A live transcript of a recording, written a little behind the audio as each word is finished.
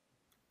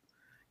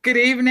Good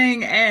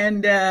evening,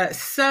 and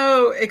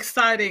so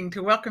exciting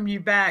to welcome you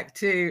back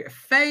to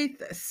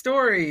Faith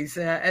Stories.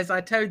 As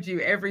I told you,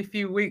 every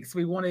few weeks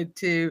we wanted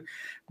to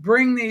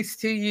bring these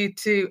to you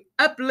to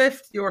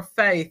uplift your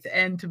faith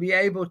and to be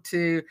able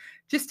to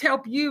just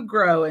help you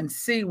grow and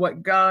see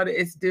what God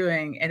is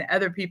doing in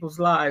other people's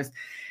lives.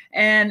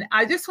 And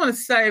I just want to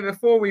say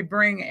before we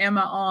bring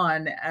Emma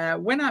on,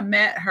 when I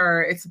met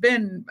her, it's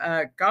been,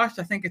 I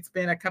think it's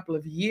been a couple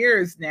of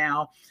years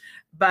now,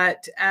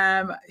 but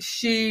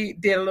she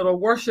did a little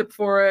worship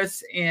for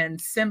us in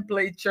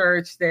Simply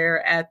Church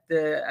there at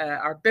the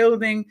our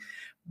building.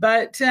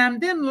 But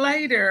then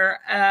later,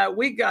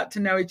 we got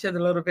to know each other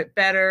a little bit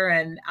better,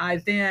 and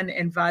I then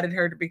invited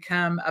her to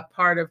become a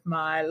part of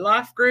my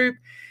life group.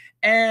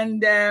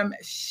 And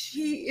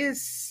she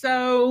is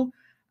so,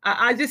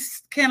 I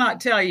just cannot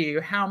tell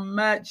you how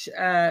much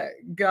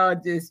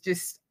God is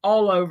just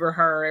all over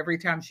her every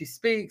time she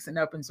speaks and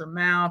opens her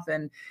mouth,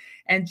 and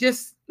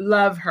just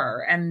love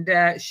her.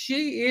 And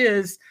she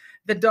is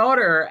the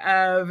daughter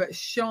of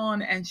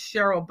Sean and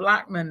Cheryl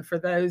Blackman, for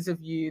those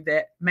of you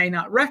that may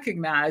not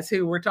recognize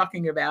who we're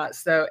talking about.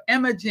 So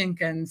Emma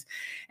Jenkins,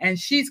 and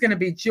she's going to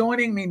be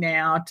joining me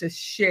now to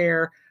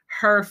share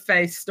her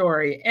faith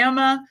story.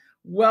 Emma,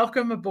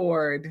 welcome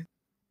aboard.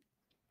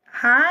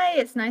 Hi,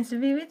 it's nice to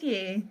be with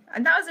you.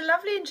 And that was a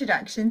lovely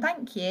introduction.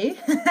 Thank you.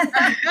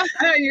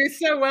 You're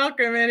so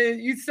welcome,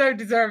 and you so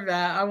deserve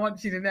that. I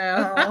want you to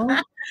know.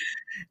 Oh,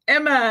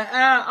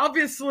 Emma,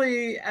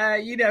 obviously,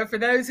 for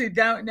those who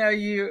don't know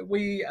you,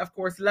 we, of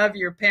course, love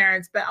your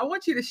parents, but I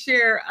want you to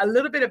share a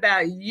little bit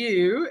about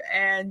you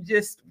and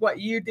just what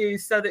you do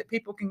so that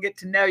people can get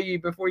to know you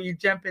before you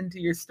jump into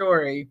your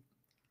story.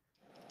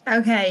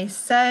 okay.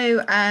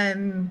 So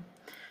I'm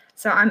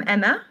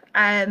Emma.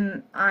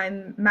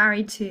 I'm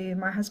married to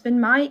my husband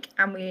Mike,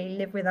 and we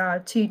live with our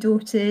two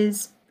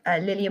daughters,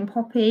 Lily and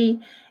Poppy,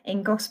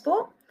 in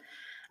Gosport.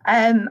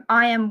 I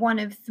am one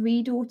of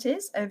three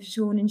daughters of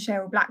Sean and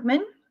Cheryl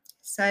Blackman.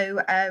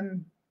 So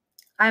I'm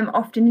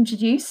often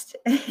introduced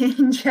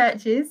in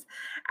churches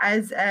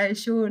as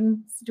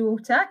Sean's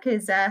daughter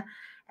because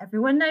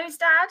everyone knows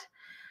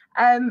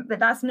Dad. But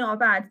that's not a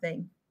bad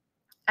thing.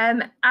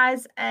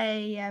 As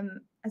a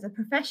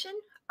profession,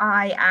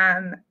 I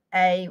am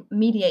a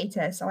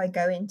mediator. So I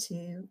go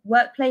into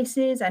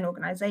workplaces and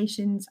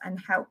organizations and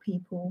help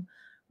people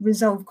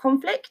resolve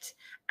conflict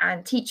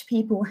and teach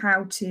people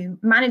how to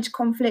manage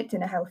conflict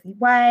in a healthy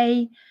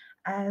way.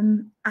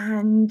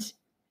 And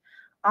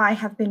I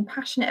have been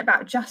passionate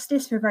about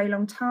justice for a very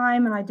long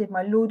time, and I did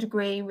my law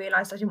degree,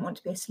 realized I didn't want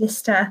to be a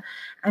solicitor,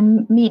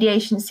 and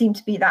mediation seemed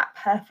to be that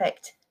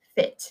perfect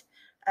fit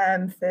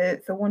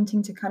for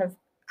wanting to kind of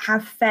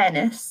have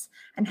fairness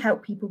and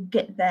help people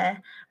get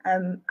there,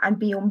 and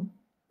be on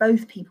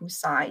both people's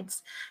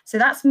sides. So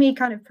that's me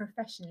kind of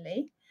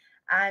professionally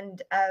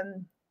and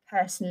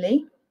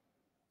personally.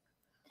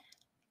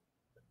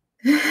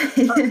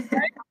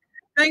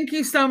 Thank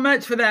you so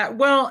much for that.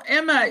 Well,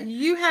 Emma,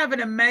 you have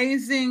an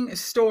amazing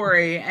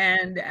story,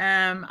 and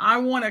I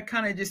want to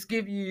kind of just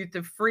give you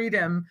the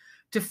freedom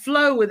to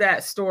flow with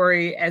that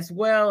story, as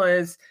well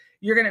as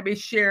you're going to be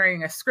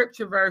sharing a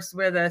scripture verse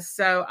with us.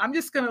 So I'm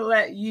just going to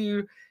let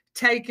you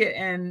take it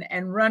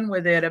and run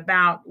with it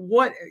about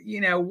what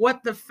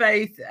the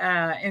faith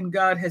in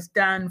God has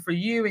done for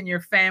you and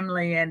your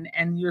family,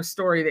 and your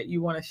story that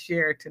you want to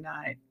share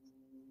tonight.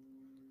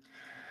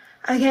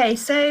 Okay,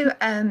 so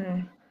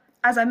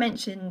as I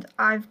mentioned,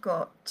 I've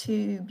got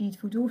two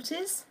beautiful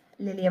daughters,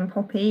 Lily and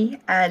Poppy.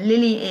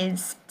 Lily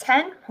is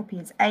 10, Poppy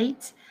is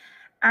 8.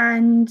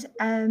 And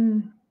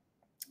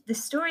the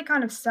story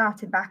kind of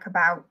started back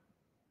about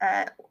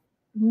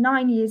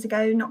 9 years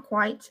ago, not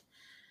quite.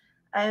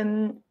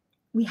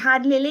 We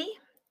had Lily,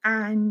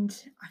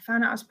 and I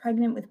found out I was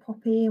pregnant with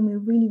Poppy, and we were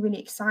really, really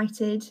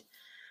excited.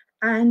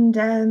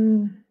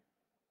 And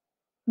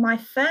my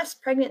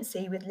first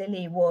pregnancy with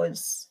Lily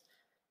was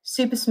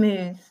super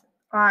smooth.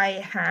 I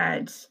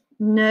had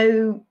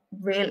no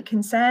real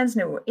concerns,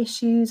 no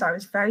issues. I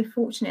was very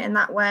fortunate in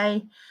that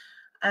way.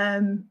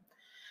 I'm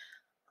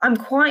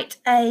quite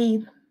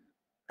an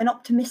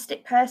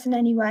optimistic person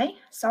anyway,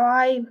 so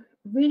I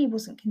really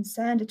wasn't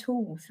concerned at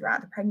all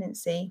throughout the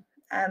pregnancy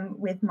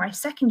with my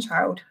second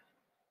child.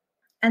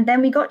 And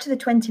then we got to the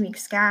 20-week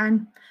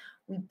scan.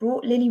 We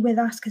brought Lily with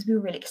us because we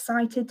were really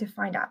excited to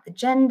find out the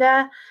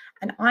gender.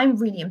 And I'm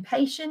really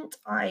impatient.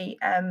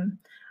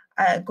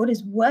 God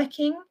is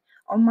working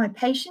on my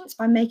patience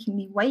by making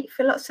me wait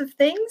for lots of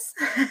things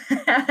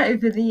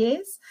over the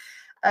years.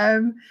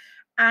 So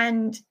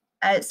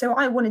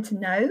I wanted to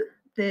know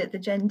the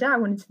gender. I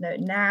wanted to know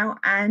it now.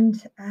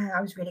 And I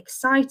was really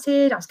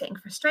excited. I was getting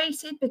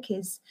frustrated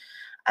because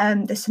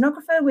the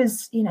sonographer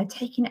was,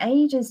 taking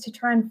ages to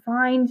try and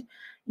find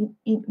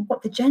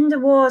what the gender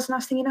was. And I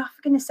was thinking, oh,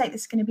 for goodness sake,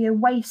 this is going to be a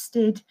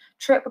wasted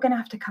trip. We're going to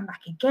have to come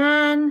back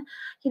again.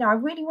 I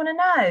really want to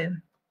know.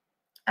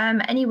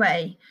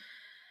 Anyway,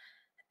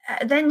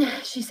 then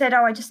she said,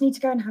 oh, I just need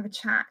to go and have a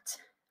chat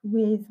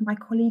with my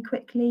colleague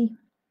quickly.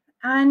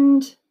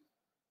 And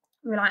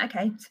we were like,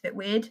 okay, it's a bit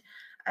weird.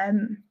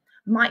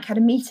 Mike had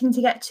a meeting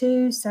to get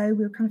to, so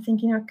we were kind of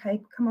thinking, okay,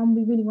 come on,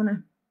 we really want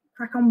to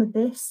crack on with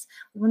this.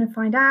 We want to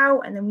find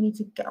out, and then we need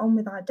to get on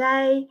with our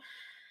day.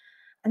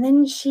 And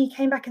then she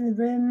came back in the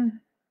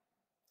room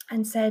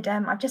and said,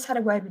 I've just had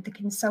a word with the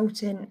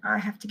consultant. I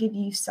have to give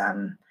you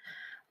some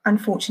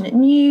unfortunate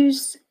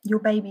news. Your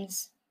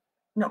baby's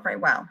not very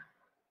well.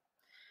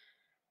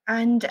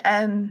 And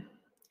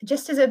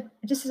just as a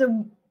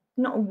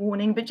not a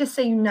warning, but just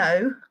so you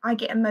know, I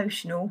get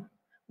emotional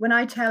when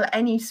I tell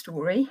any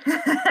story.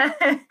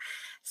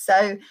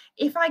 So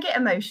if I get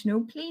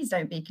emotional, please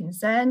don't be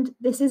concerned.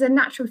 This is a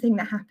natural thing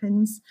that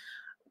happens.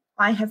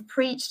 I have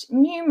preached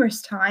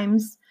numerous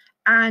times,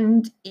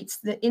 and it's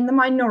in the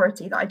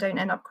minority that I don't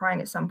end up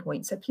crying at some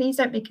point. So please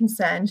don't be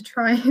concerned.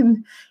 Try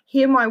and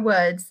hear my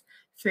words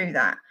through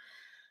that.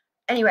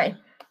 Anyway,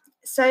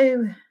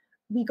 so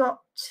we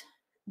got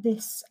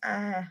this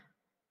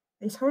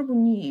this horrible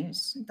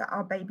news that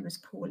our baby was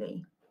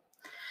poorly,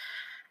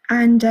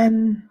 and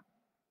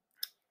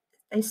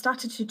they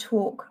started to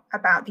talk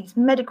about these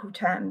medical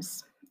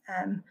terms,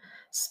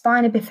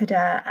 spina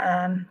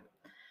bifida.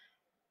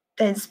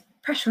 There's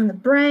pressure on the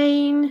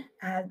brain.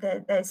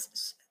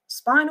 There's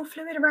spinal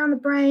fluid around the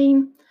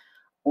brain.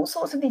 All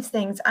sorts of these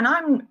things, and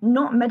I'm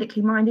not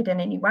medically minded in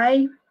any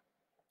way.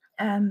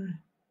 And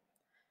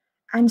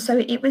so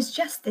it was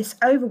just this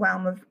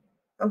overwhelm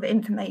of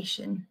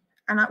information,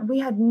 and we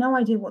had no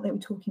idea what they were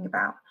talking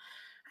about.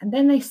 And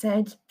then they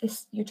said,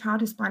 your child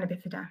has spina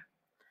bifida.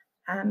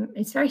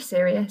 It's very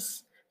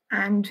serious,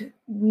 and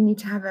we need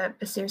to have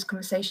a serious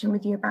conversation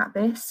with you about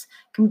this.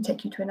 Can we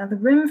take you to another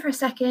room for a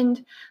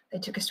second? They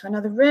took us to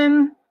another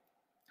room.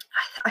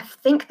 I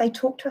think they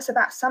talked to us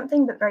about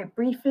something, but very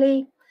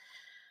briefly.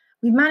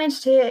 We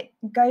managed to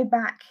go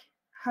back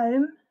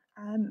home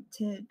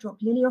to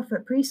drop Lily off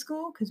at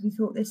preschool, because we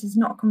thought this is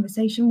not a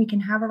conversation we can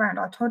have around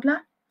our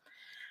toddler.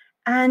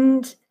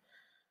 And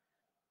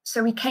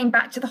so we came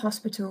back to the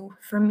hospital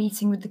for a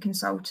meeting with the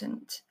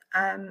consultant.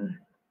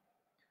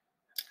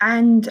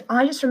 And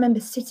I just remember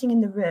sitting in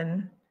the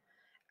room,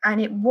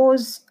 and it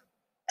was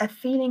a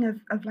feeling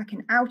of like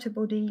an outer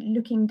body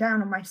looking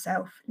down on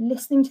myself,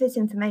 listening to this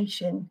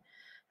information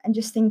and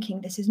just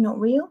thinking, this is not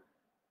real.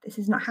 This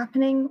is not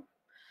happening.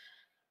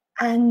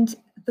 And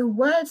the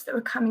words that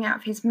were coming out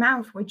of his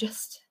mouth were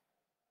just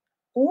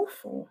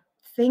awful.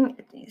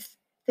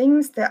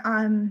 Things that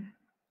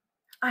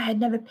I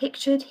had never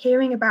pictured,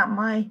 hearing about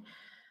my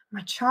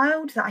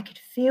child that I could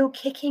feel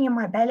kicking in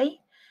my belly,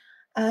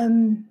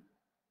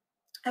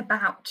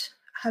 about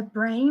her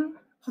brain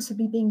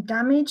possibly being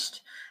damaged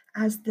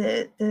as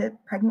the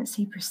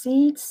pregnancy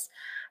proceeds,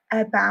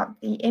 about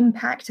the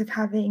impact of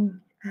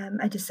having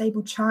a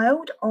disabled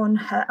child on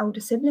her older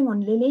sibling,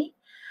 on Lily,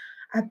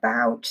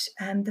 about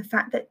the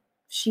fact that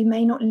she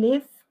may not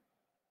live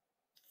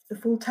the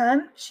full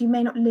term, she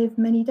may not live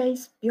many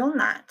days beyond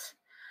that.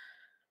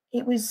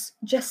 It was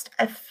just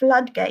a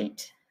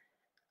floodgate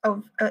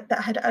of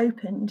that had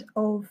opened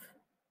of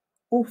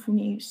awful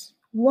news,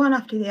 one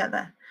after the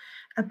other,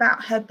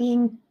 about her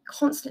being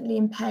constantly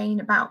in pain,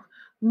 about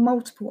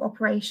multiple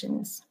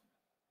operations.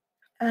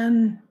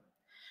 And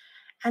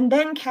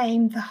then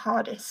came the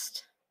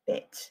hardest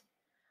bit,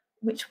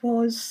 which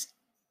was,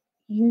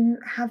 you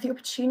have the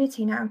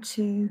opportunity now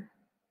to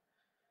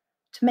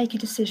make a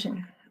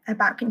decision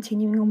about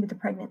continuing on with the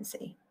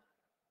pregnancy.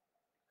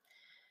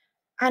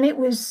 And it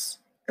was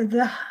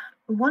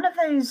one of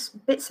those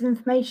bits of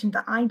information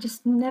that I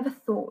just never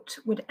thought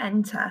would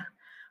enter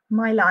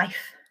my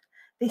life.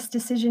 This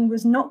decision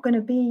was not going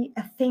to be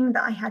a thing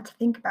that I had to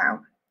think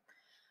about.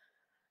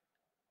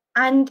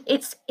 And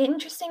it's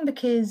interesting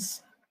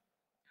because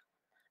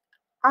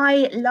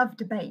I love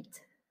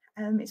debate.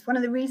 It's one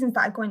of the reasons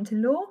that I got into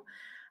law.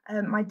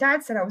 My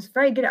dad said I was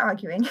very good at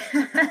arguing.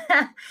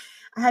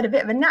 I had a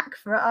bit of a knack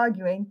for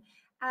arguing.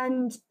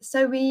 And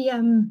so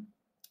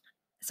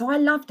I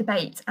love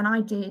debate, and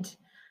I did.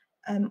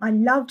 I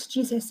loved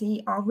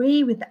GCSE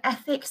RE with the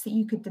ethics that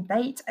you could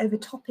debate over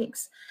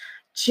topics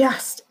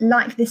just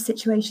like this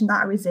situation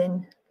that I was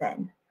in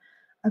then,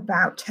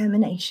 about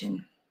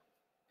termination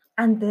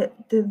and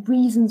the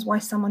reasons why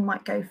someone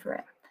might go for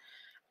it.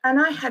 And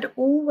I had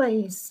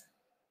always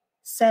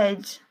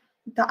said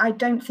that I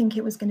don't think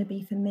it was going to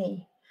be for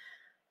me,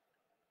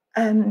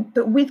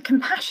 but with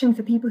compassion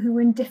for people who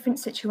were in different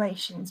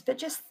situations, but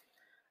just,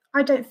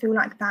 I don't feel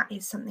like that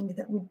is something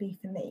that would be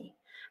for me.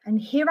 And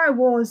here I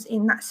was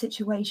in that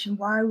situation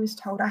where I was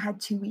told I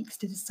had 2 weeks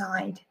to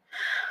decide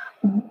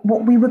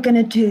what we were going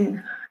to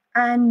do.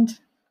 And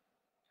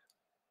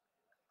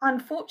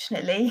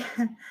unfortunately,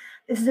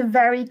 this is a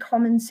very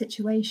common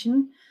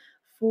situation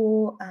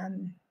for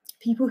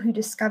people who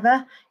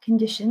discover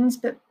conditions,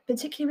 but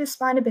particularly with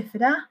spina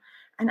bifida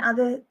and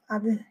other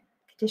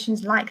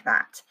conditions like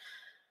that.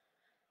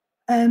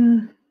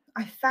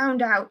 I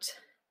found out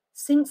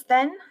since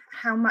then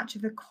how much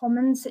of a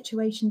common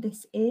situation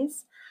this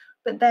is,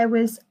 but there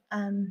was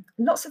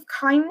lots of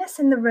kindness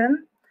in the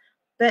room,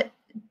 but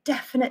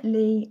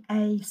definitely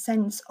a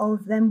sense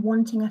of them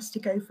wanting us to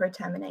go for a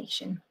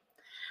termination.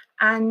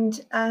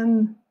 And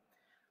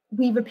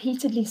we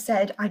repeatedly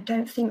said, I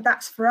don't think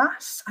that's for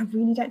us. I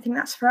really don't think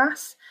that's for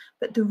us.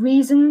 But the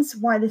reasons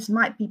why this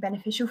might be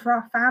beneficial for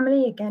our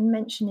family, again,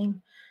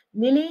 mentioning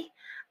Lily,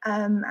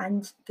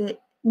 and the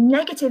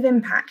negative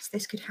impact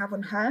this could have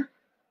on her,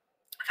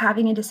 of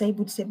having a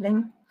disabled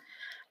sibling,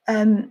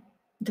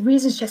 the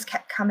reasons just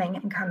kept coming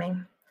and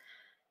coming.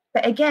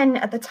 But again,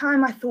 at the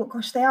time, I thought,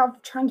 gosh, they are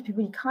trying to be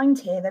really kind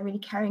here. They're really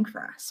caring for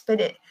us. But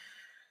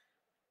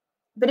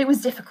it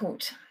was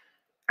difficult.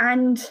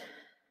 And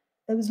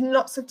there was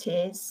lots of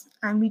tears.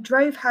 And we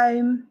drove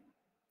home.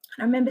 And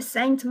I remember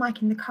saying to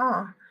Mike in the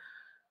car,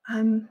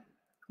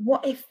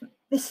 what if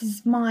this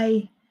is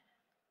my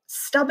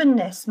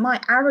stubbornness,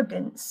 my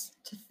arrogance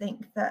to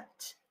think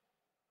that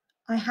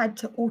I had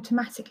to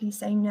automatically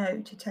say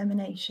no to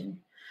termination?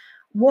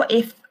 What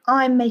if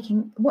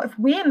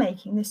we're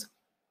making this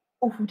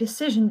awful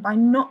decision by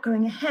not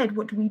going ahead?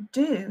 What do we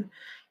do?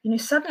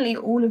 Suddenly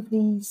all of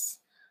these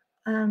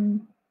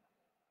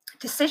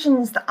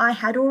decisions that I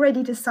had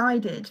already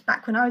decided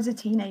back when I was a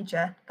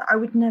teenager that I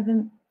would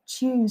never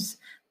choose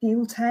the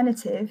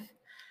alternative,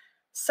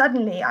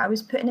 suddenly I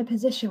was put in a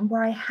position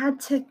where I had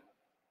to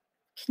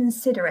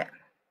consider it.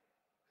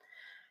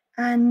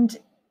 And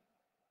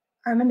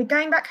I remember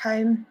going back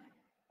home,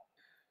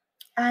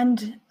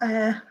 and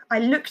I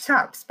looked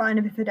up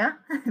spina bifida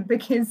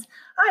because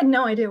I had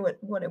no idea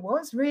what it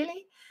was,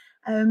 really.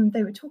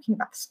 They were talking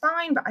about the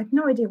spine, but I had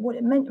no idea what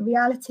it meant in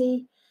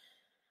reality.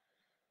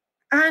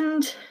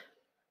 And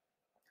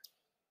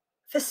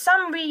for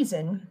some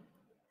reason,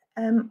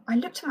 I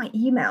looked at my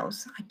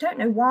emails. I don't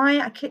know why.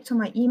 I clicked on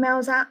my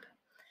emails app,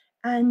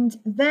 and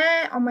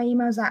there on my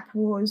emails app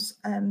was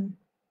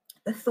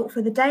the thought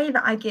for the day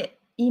that I get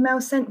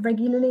emails sent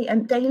regularly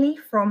and daily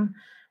from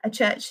a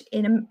church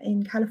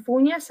in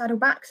California,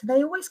 Saddleback. So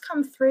they always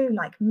come through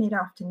like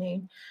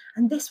mid-afternoon,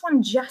 and this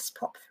one just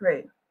popped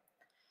through.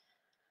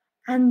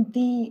 And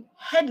the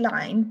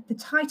headline, the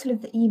title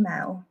of the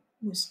email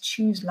was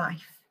Choose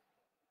Life.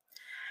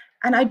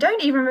 And I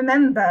don't even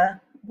remember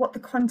what the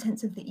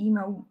contents of the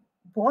email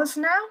was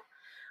now.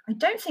 I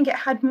don't think it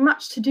had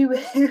much to do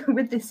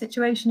with this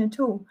situation at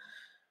all,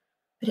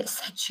 but it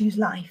said Choose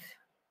Life.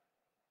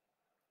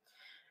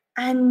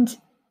 And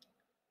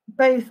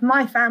both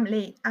my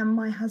family and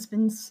my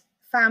husband's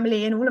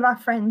family and all of our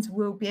friends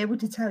will be able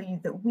to tell you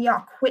that we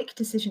are quick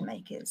decision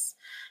makers.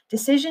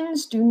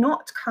 Decisions do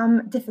not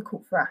come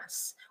difficult for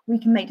us. We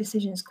can make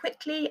decisions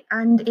quickly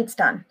and it's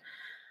done.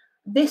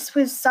 This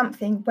was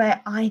something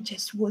where I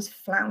just was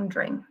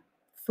floundering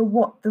for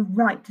what the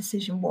right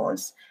decision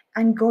was,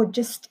 and God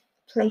just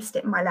placed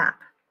it in my lap.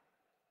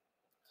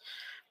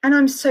 And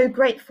I'm so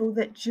grateful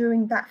that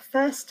during that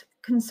first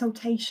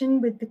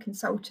consultation with the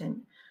consultant,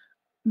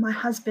 my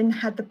husband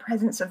had the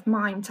presence of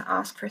mind to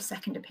ask for a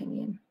second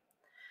opinion,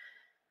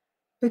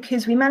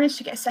 because we managed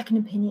to get a second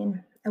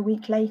opinion a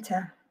week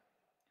later.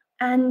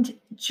 And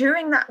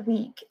during that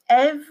week,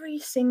 every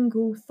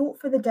single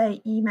Thought for the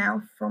Day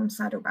email from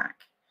Saddleback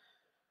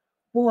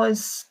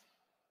was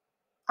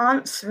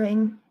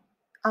answering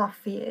our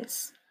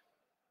fears.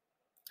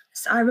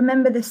 So I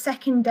remember the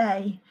second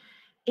day,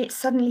 it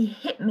suddenly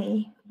hit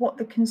me what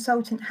the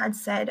consultant had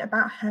said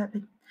about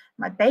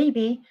my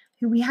baby,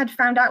 who we had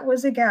found out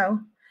was a girl,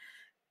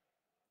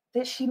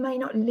 that she may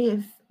not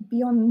live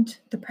beyond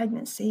the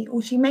pregnancy,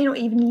 or she may not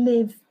even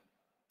live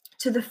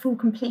to the full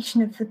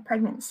completion of the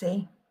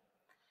pregnancy.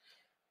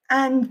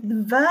 And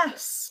the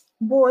verse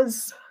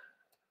was,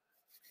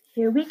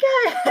 here we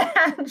go,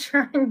 I'm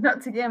trying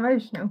not to get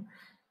emotional.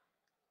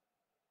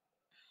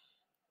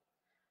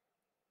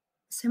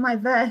 So my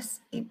verse,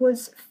 it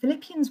was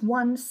Philippians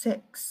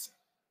 1:6,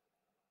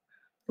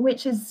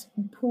 which is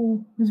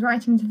Paul was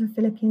writing to the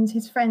Philippians,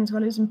 his friends,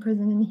 while he was in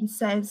prison, and he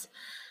says,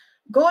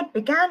 God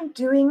began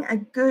doing a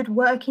good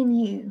work in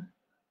you,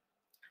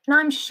 and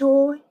I'm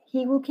sure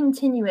he will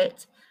continue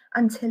it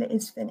until it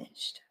is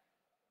finished.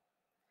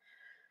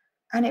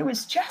 And it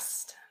was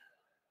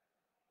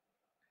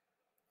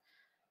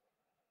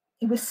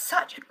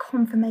such a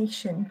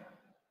confirmation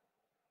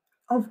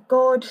of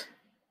God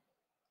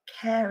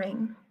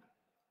caring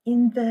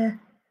in the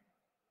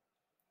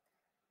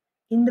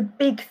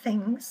big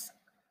things.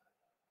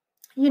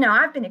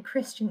 I've been a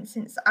Christian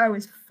since I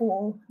was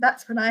 4.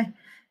 That's when I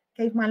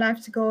gave my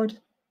life to God.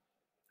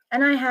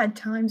 And I had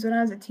times when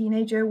I was a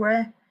teenager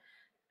where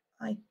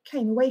I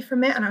came away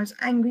from it and I was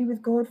angry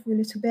with God for a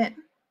little bit.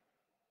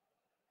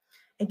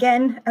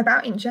 Again,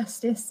 about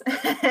injustice.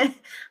 I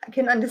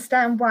couldn't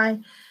understand why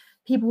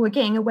people were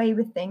getting away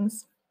with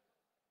things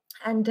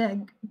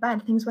and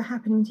bad things were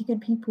happening to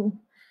good people.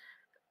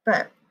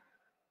 But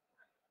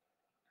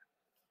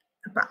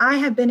I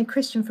have been a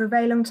Christian for a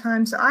very long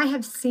time, so I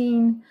have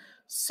seen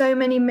so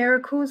many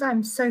miracles.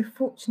 I'm so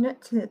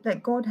fortunate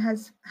that God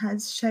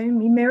has shown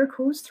me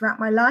miracles throughout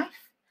my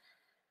life,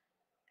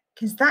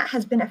 because that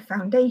has been a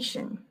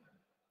foundation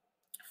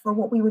for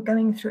what we were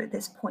going through at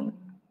this point.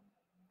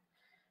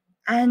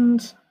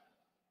 And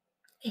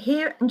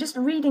here, and just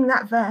reading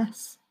that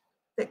verse,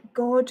 that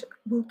God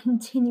will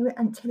continue it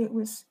until it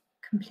was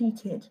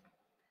completed.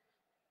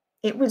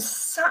 It was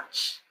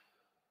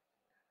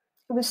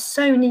It was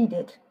so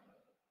needed.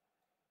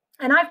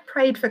 And I've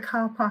prayed for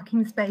car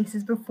parking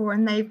spaces before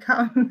and they've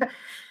come.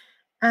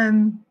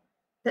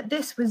 But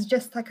this was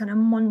just like on a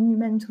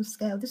monumental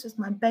scale. This was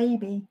my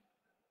baby.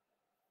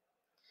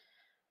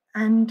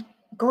 And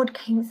God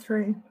came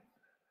through.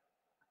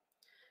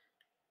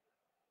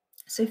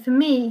 So for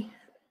me,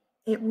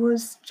 it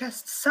was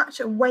just such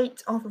a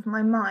weight off of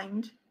my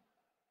mind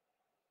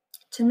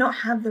to not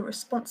have the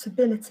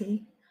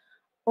responsibility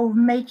of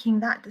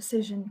making that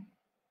decision,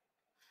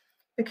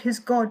 because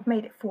God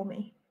made it for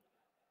me.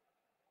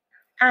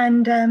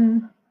 And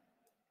I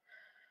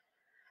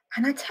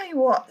tell you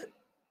what,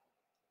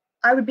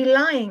 I would be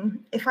lying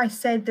if I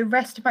said the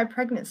rest of my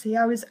pregnancy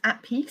I was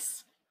at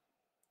peace.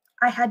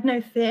 I had no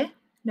fear,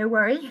 no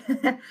worry.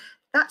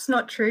 That's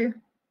not true.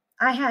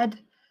 I had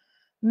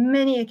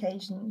many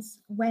occasions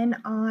when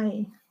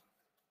I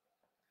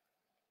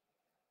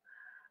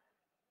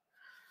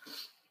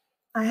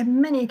had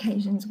many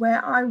occasions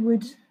where I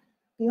would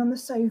be on the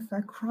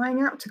sofa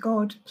crying out to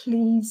God,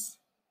 please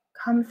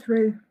come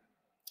through,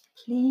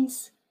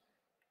 please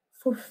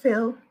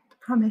fulfill the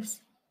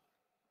promise.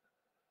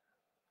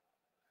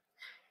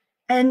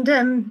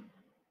 And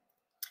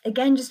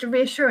again, just a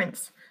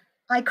reassurance,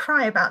 I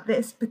cry about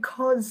this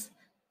because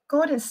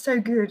God is so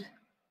good.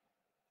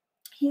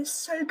 He is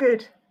so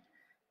good.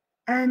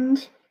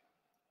 And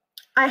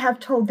I have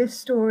told this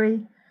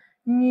story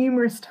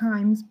numerous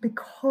times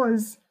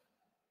because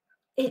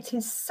it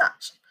is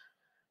such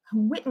a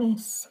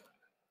witness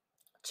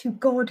to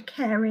God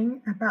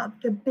caring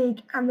about the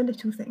big and the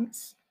little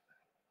things.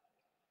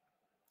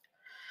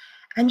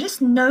 And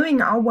just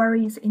knowing our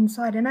worries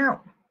inside and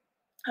out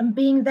and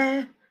being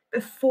there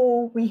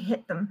before we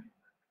hit them.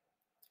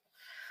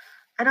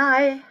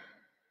 And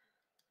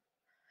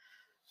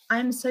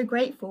I'm so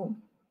grateful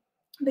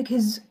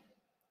because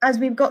as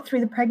we've got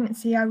through the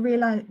pregnancy, I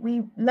realized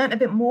we learned a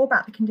bit more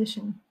about the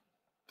condition.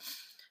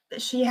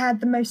 That she had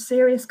the most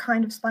serious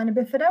kind of spina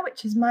bifida,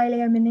 which is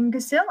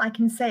myeliomeningocele. I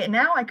can say it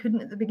now, I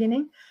couldn't at the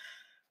beginning.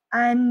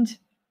 And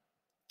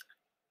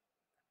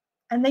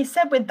they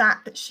said with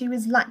that she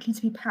was likely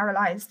to be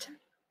paralyzed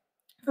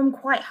from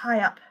quite high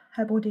up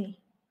her body.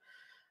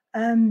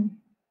 And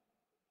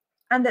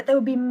that there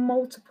would be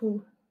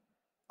multiple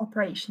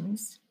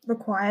operations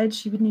required.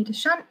 She would need a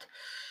shunt.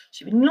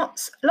 She would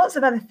lots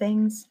of other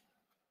things.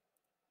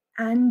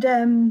 And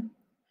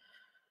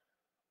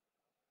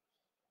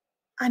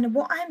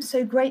what I'm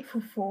so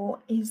grateful for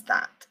is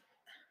that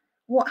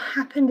what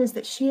happened is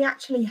that she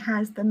actually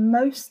has the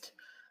most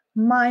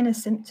minor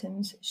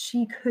symptoms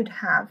she could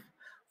have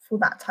for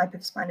that type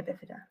of spina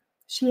bifida.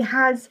 She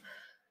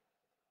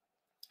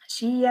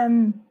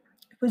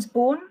was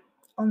born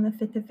on the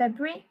 5th of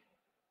February,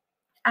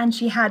 and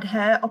she had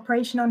her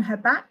operation on her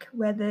back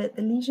where the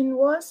lesion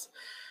was.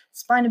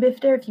 Spina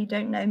bifida, if you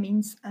don't know,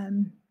 means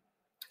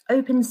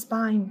open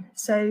spine.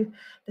 So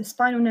the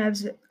spinal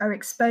nerves are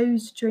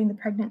exposed during the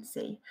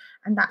pregnancy,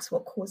 and that's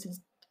what causes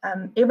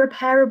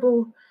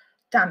irreparable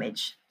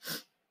damage.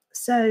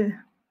 So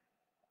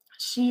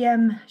she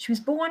was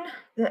born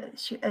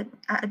at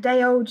a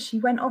day old. She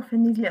went off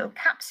in this little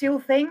capsule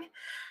thing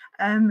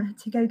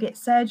to go get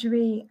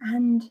surgery,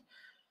 and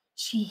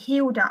she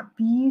healed up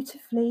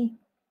beautifully.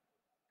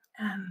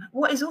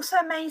 What is also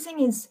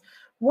amazing is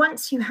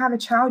once you have a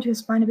child who has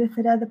spina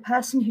bifida, the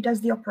person who does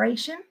the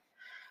operation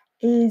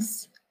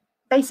is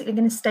basically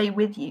going to stay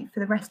with you for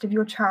the rest of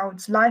your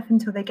child's life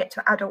until they get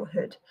to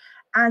adulthood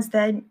as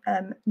their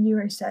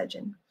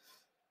neurosurgeon.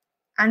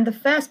 And the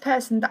first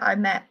person that I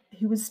met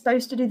who was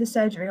supposed to do the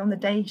surgery on the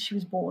day she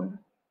was born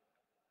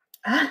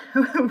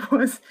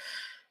was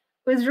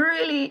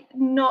really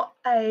not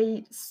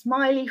a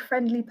smiley,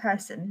 friendly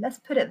person. Let's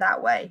put it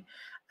that way.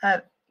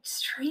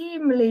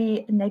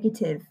 Extremely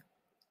negative.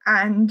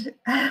 And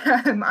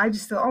I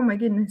just thought, oh my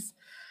goodness,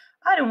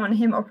 I don't want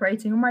him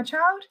operating on my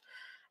child.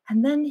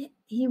 And then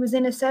he was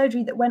in a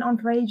surgery that went on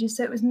for ages,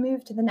 so it was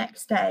moved to the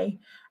next day.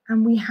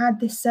 And we had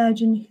this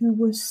surgeon who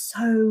was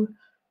so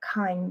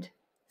kind,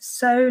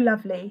 so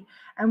lovely.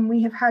 And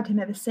we have had him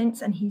ever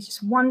since, and he's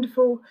just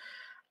wonderful.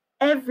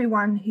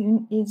 Everyone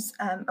who is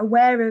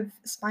aware of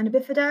spina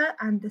bifida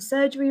and the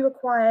surgery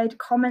required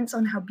comments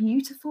on how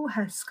beautiful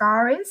her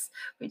scar is,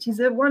 which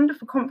is a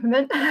wonderful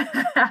compliment.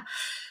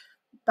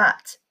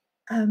 But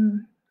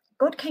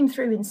God came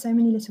through in so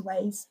many little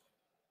ways.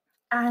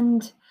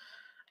 And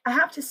I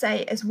have to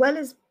say, as well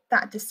as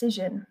that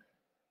decision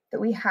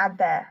that we had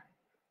there,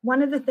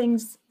 one of the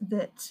things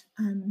that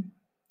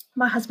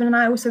my husband and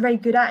I are also very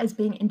good at is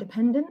being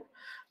independent,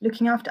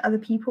 looking after other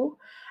people.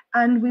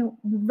 And we were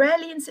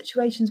rarely in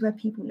situations where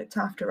people looked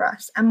after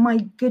us. And my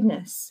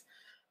goodness,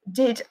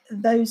 did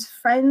those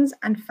friends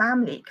and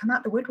family come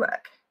out the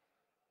woodwork.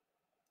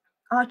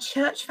 Our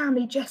church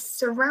family just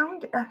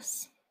surrounded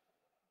us.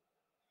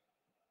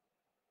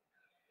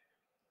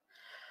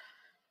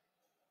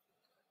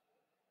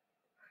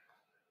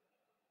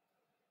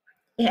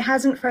 It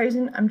hasn't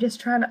frozen. I'm just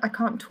trying to, I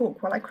can't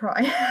talk while I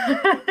cry.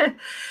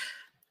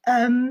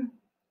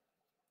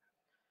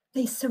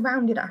 They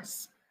surrounded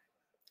us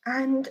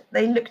and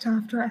they looked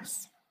after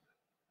us.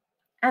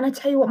 And I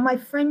tell you what, my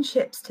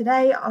friendships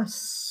today are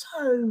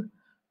so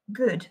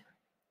good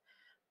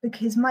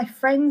because my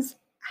friends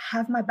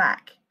have my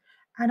back.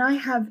 And I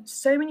have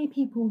so many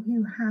people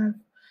who have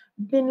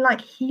been like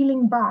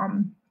healing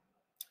balm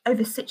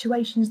over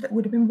situations that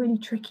would have been really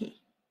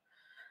tricky.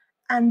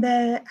 And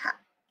there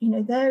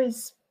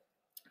is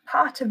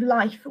part of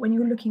life when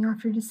you're looking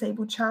after a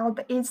disabled child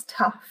that is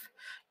tough.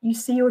 You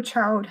see your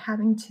child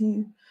having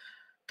to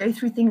go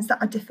through things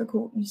that are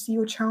difficult. You see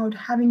your child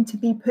having to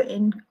be put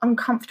in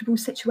uncomfortable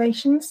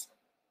situations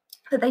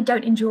that they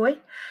don't enjoy.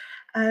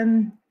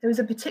 There was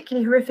a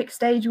particularly horrific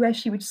stage where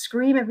she would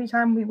scream every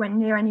time we went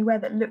near anywhere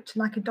that looked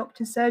like a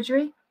doctor's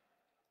surgery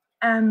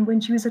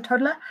when she was a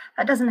toddler.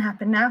 That doesn't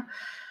happen now.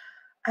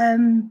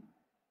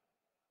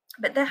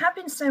 But there have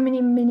been so many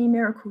mini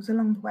miracles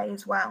along the way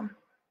as well.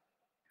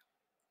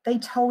 They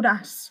told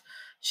us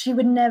she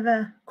would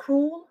never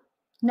crawl,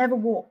 never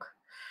walk.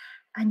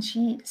 And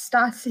she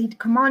started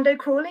commando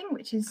crawling,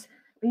 which is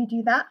where you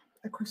do that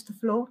across the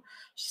floor.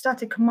 She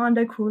started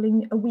commando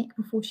crawling a week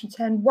before she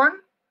turned 1.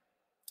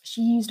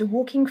 She used a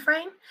walking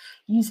frame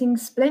using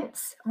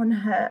splints on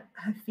her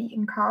feet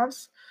and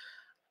calves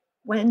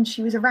when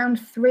she was around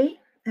 3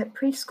 at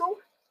preschool.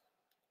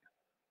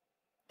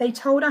 They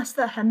told us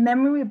that her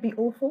memory would be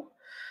awful.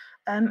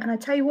 And I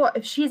tell you what,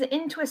 if she's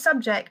into a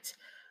subject,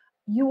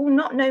 you will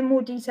not know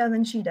more detail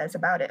than she does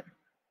about it.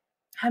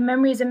 Her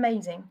memory is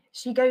amazing.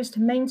 She goes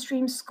to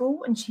mainstream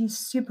school and she's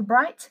super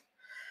bright.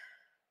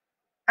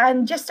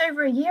 And just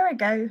over a year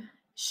ago,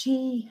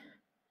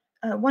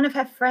 one of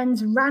her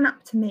friends ran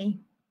up to me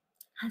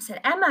and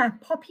said, "Emma,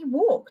 Poppy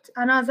walked."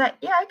 And I was like,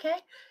 "Yeah, okay.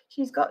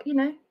 She's got,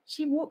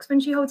 she walks when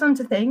she holds on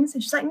to things."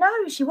 And she's like, "No,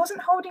 she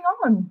wasn't holding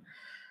on."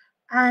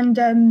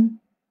 And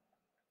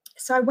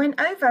so I went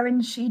over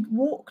and she'd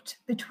walked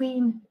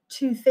between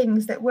 2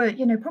 things that were,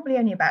 probably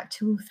only about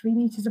 2 or 3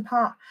 meters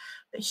apart.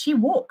 But she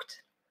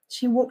walked.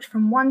 She walked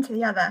from one to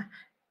the other.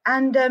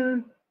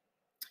 And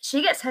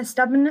she gets her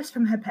stubbornness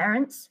from her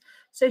parents.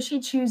 So she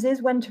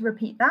chooses when to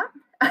repeat that.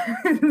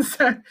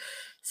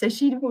 So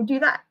she will do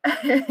that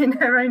in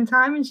her own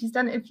time. And she's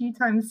done it a few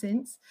times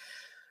since.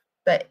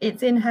 But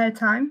it's in her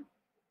time.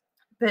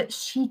 But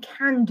she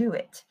can do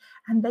it.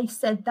 And they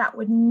said that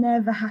would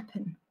never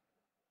happen.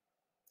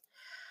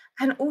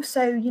 And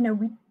also,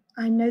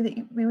 I know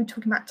that we were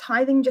talking about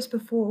tithing just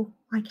before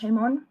I came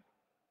on.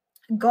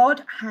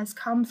 God has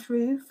come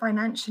through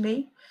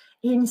financially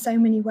in so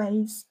many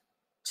ways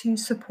to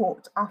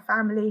support our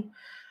family,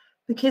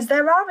 because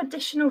there are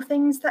additional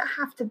things that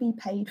have to be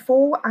paid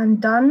for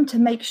and done to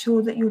make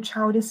sure that your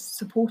child is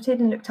supported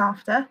and looked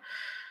after.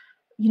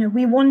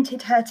 We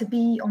wanted her to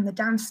be on the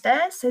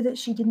downstairs so that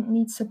she didn't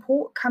need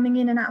support coming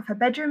in and out of her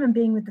bedroom and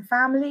being with the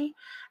family.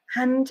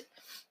 And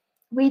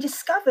we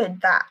discovered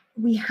that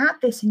we had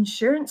this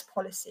insurance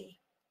policy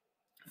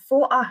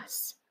for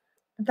us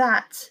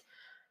that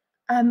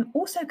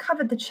also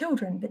covered the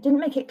children, but didn't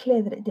make it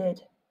clear that it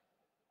did.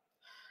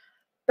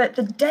 But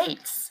the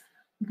dates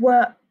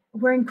were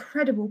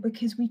incredible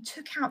because we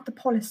took out the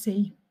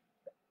policy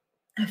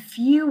a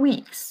few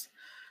weeks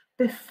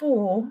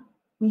before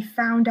we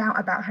found out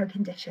about her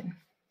condition.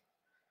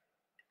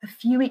 A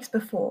few weeks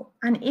before.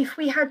 And if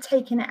we had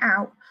taken it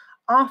out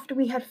after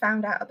we had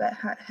found out about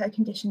her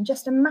condition,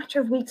 just a matter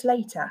of weeks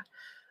later,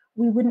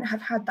 we wouldn't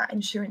have had that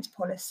insurance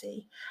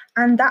policy.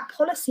 And that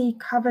policy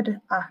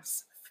covered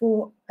us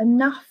for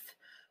enough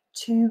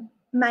to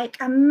make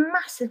a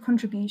massive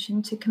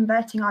contribution to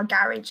converting our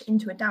garage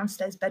into a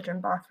downstairs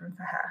bedroom bathroom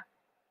for her.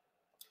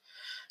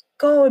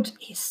 God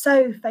is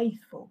so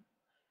faithful.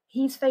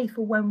 He's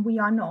faithful when we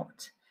are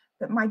not.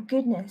 But my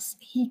goodness,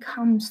 he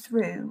comes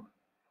through.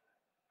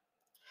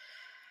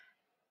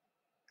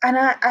 And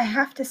I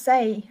have to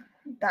say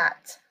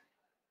that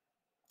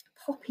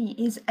Poppy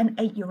is an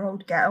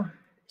 8-year-old girl.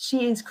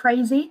 She is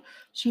crazy.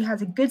 She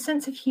has a good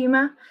sense of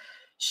humor.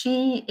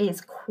 She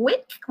is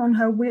quick on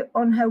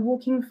her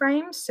walking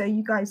frame, so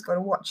you guys got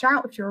to watch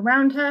out if you're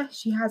around her.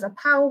 She has a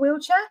power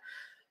wheelchair,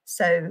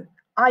 so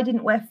I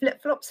didn't wear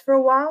flip-flops for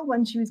a while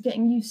when she was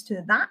getting used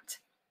to that.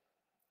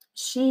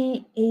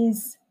 She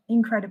is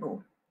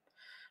incredible.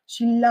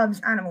 She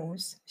loves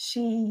animals.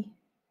 She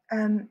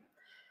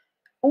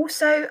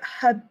also,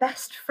 her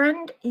best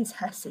friend is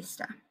her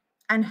sister,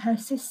 and her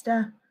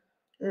sister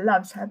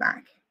loves her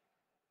back.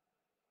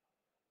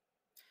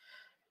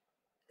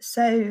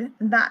 So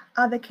that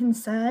other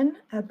concern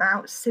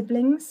about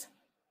siblings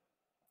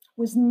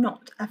was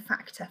not a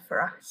factor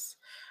for us.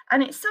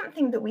 And it's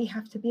something that we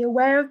have to be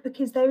aware of,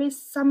 because there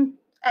is some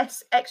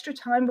extra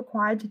time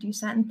required to do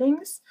certain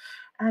things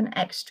and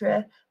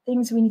extra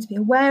things we need to be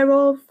aware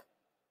of.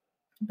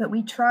 But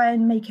we try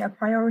and make it a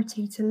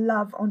priority to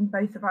love on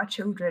both of our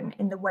children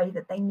in the way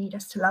that they need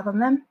us to love on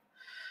them.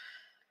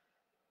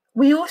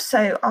 We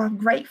also are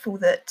grateful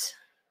that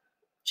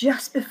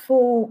just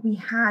before we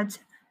had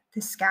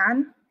the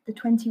scan, the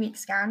 20-week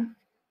scan,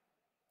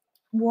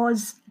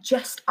 was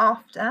just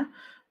after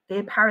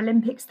the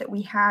Paralympics that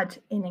we had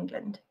in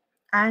England.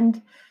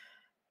 And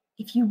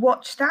if you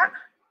watch that,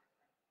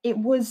 it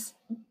was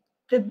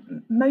the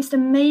most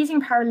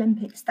amazing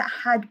Paralympics that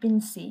had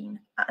been seen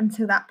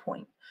until that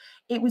point.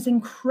 It was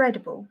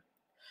incredible.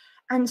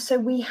 And so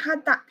we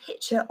had that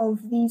picture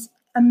of these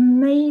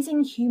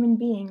amazing human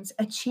beings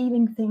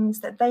achieving things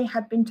that they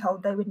had been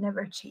told they would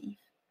never achieve.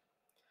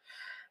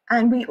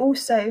 And we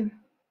also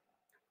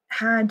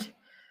had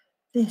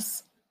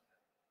this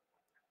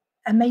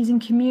amazing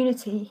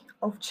community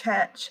of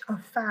church,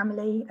 of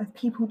family, of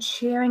people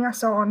cheering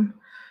us on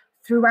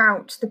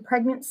throughout the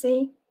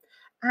pregnancy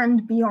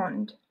and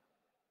beyond.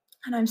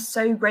 And I'm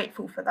so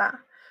grateful for that.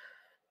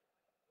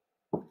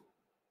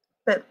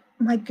 But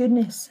my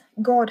goodness,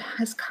 God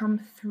has come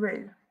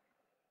through.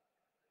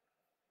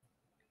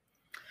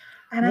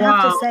 And wow.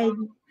 I have to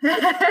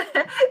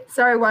say,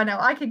 sorry, Wano,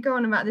 I could go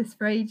on about this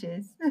for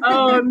ages.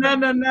 Oh,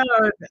 no.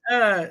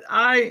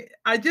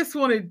 I just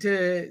wanted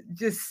to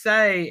just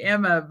say,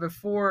 Emma,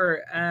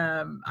 before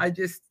I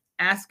just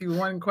ask you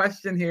one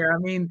question here. I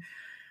mean,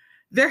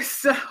 there's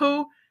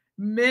so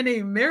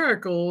many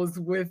miracles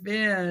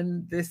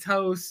within this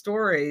whole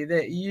story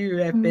that you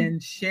have been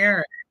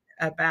sharing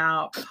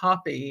about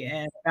Poppy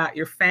and about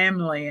your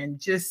family, and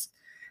just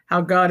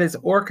how God has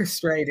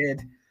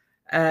orchestrated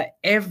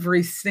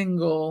every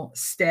single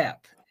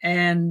step.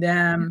 And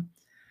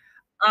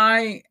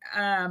I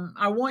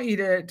want you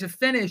to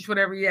finish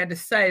whatever you had to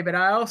say, but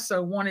I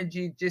also wanted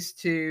you just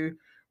to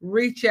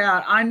reach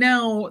out. I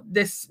know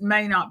this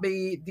may not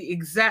be the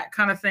exact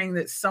kind of thing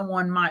that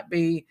someone might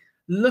be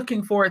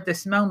looking for at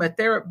this moment,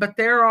 but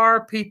there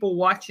are people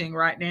watching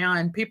right now,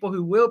 and people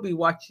who will be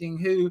watching,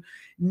 who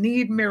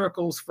need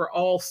miracles for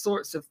all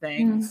sorts of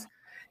things,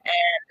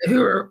 and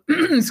who are,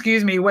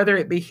 excuse me, whether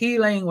it be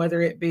healing,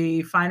 whether it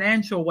be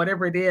financial,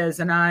 whatever it is.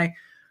 And I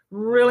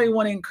really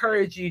want to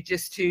encourage you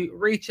just to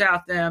reach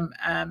out them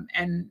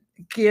and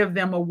give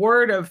them a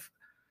word of,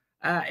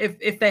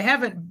 if they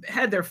haven't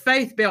had their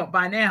faith built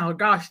by now,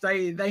 gosh,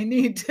 they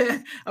need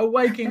to a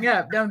waking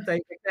up, don't they?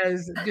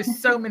 Because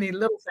just so many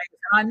little things.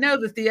 And I know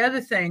that the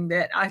other thing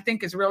that I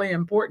think is really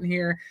important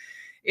here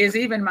is,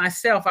 even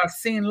myself, I've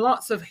seen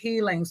lots of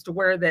healings to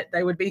where that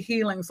they would be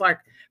healings like,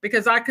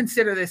 because I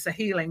consider this a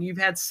healing. You've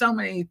had so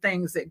many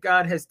things that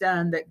God has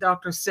done that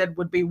doctors said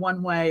would be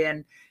one way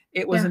and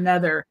it was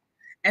another.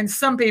 And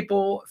some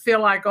people feel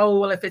like, oh,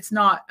 well, if it's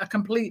not a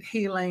complete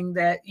healing,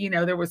 that, you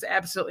know, there was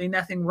absolutely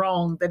nothing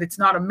wrong, that it's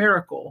not a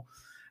miracle.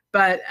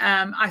 But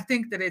I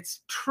think that it's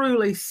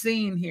truly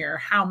seen here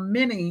how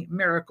many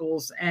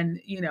miracles and,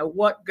 you know,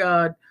 what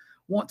God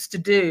wants to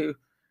do,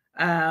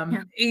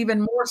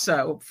 even more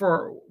so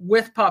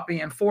with Poppy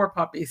and for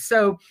Poppy.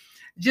 So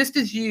just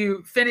as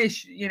you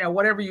finish, you know,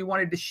 whatever you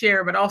wanted to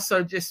share, but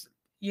also just,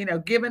 you know,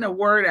 giving a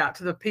word out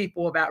to the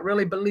people about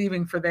really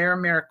believing for their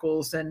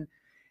miracles, and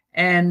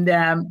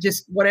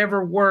just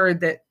whatever word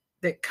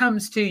that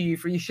comes to you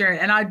for you sharing.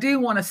 And I do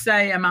want to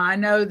say, Emma, I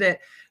know that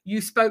you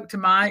spoke to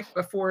Mike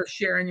before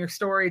sharing your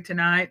story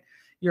tonight,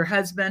 your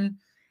husband,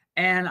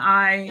 and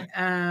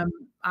I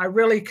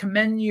really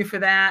commend you for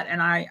that. And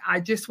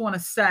I just want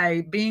to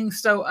say, being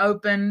so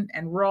open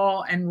and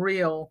raw and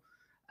real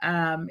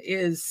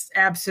is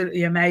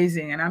absolutely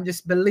amazing. And I'm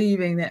just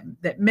believing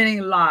that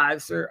many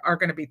lives are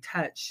going to be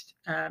touched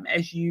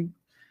as you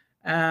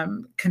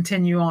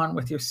continue on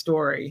with your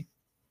story.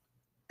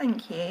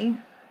 Thank you.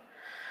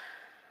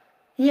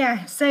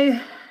 Yeah, so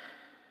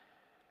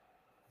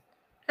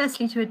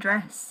firstly, to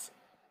address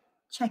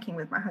checking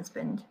with my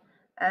husband.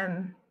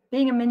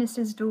 Being a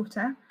minister's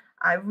daughter,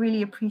 I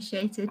really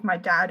appreciated my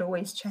dad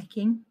always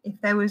checking. If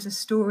there was a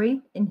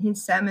story in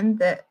his sermon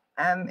that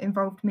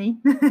involved me,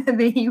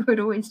 that he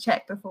would always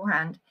check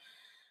beforehand.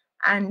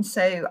 And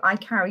so I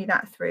carry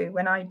that through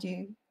when I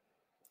do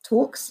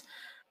talks.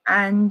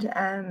 And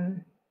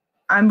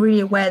I'm really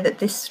aware that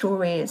this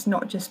story is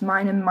not just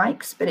mine and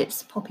Mike's, but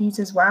it's Poppy's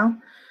as well.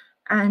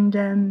 And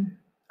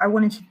I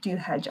wanted to do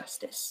her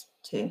justice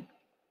too.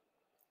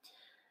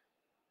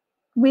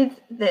 With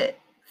the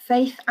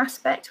faith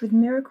aspect with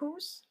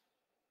miracles,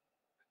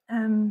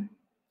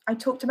 I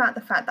talked about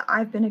the fact that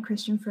I've been a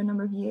Christian for a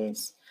number of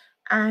years.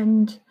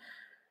 And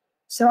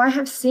so I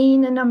have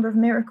seen a number of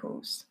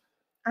miracles.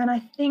 And I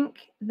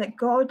think that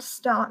God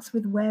starts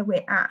with where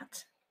we're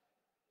at.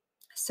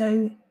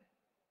 So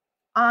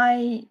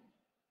I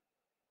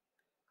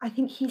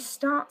think he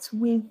starts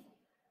with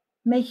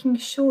making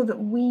sure that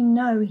we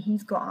know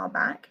he's got our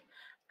back.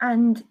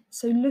 And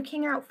so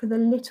looking out for the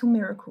little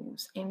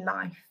miracles in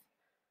life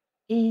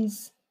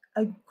is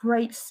a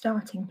great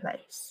starting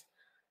place.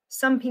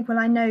 Some people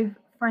I know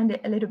find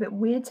it a little bit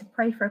weird to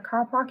pray for a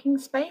car parking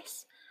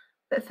space,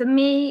 but for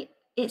me,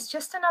 it's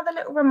just another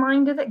little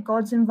reminder that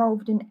God's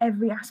involved in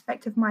every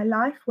aspect of my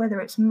life, whether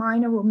it's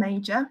minor or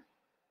major.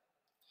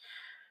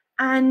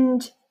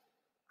 And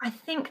I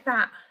think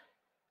that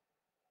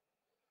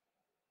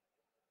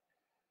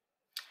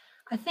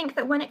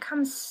when it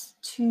comes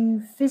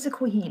to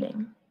physical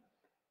healing,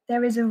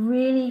 there is a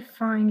really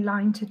fine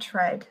line to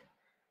tread.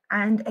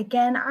 And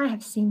again, I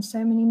have seen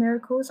so many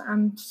miracles.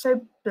 I'm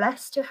so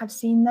blessed to have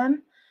seen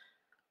them.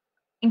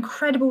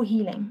 Incredible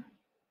healing.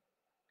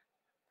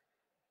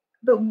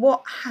 But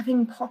what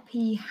having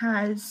Poppy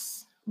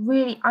has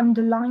really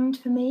underlined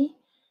for me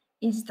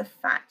is the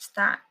fact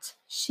that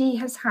she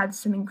has had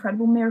some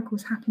incredible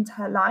miracles happen to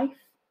her life.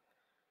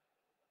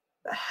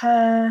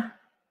 But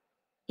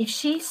if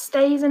she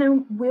stays in a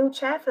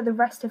wheelchair for the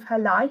rest of her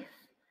life,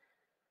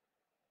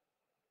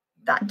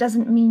 that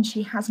doesn't mean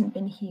she hasn't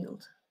been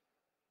healed.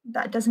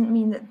 That doesn't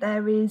mean that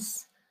there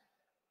is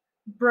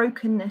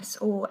brokenness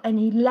or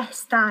any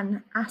less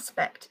than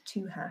aspect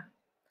to her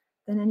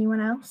than anyone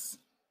else.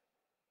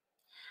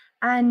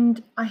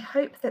 And I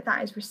hope that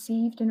that is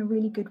received in a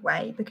really good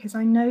way, because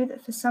I know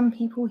that for some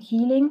people,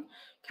 healing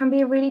can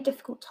be a really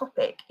difficult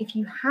topic if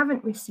you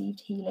haven't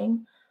received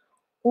healing,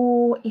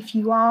 or if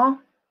you are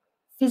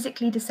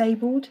physically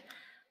disabled.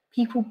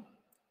 People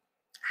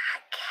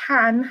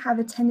can have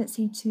a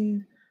tendency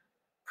to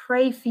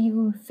pray for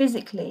you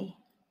physically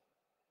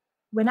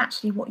when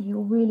actually what you're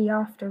really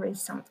after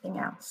is something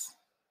else.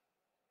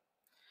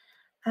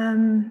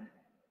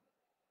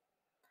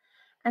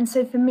 And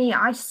so for me,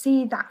 I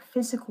see that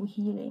physical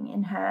healing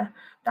in her,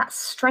 that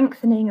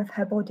strengthening of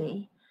her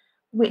body,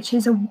 which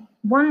is a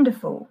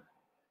wonderful.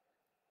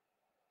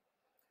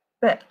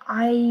 But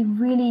I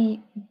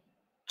really,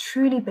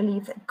 truly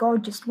believe that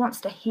God just wants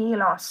to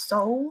heal our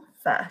soul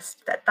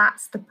first, that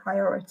that's the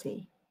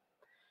priority.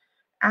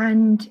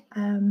 And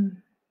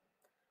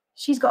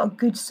she's got a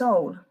good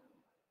soul.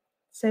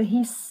 So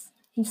he's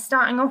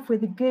starting off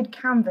with a good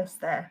canvas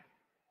there.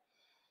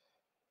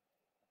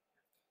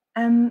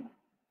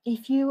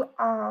 If you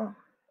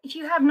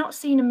have not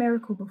seen a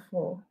miracle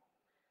before,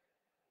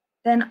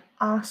 then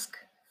ask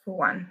for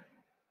one.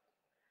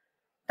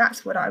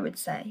 That's what I would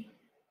say,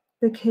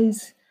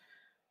 because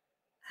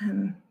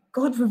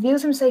God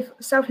reveals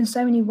himself in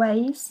so many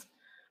ways,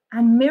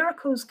 and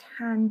miracles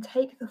can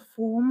take the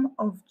form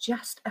of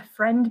just a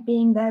friend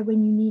being there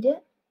when you need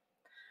it,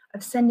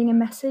 of sending a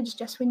message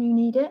just when you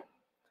need it,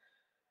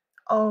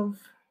 of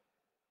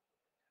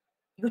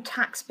your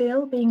tax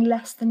bill being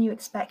less than you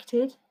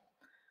expected,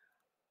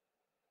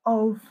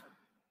 of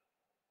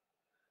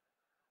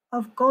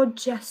God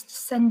just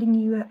sending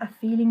you a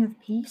feeling of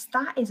peace.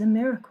 That is a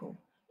miracle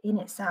in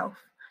itself.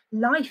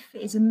 Life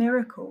is a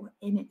miracle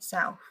in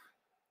itself.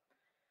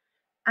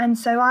 And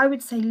so I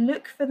would say,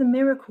 look for the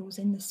miracles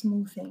in the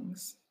small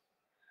things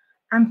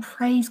and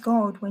praise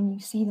God when you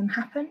see them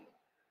happen.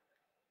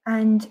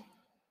 And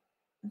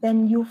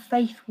then your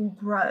faith will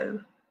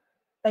grow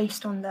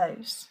based on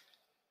those.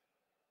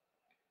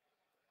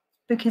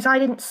 Because I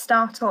didn't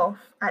start off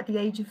at the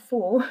age of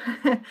 4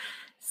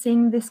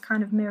 seeing this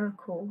kind of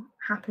miracle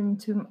happen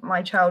to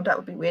my child. That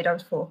would be weird, I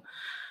was 4.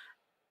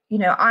 You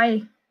know,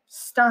 I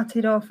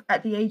started off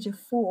at the age of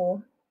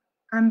 4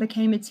 and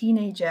became a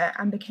teenager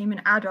and became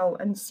an adult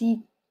and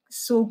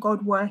saw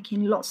God work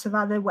in lots of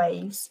other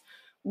ways,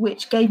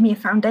 which gave me a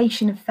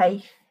foundation of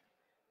faith,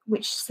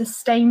 which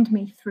sustained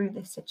me through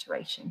this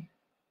situation.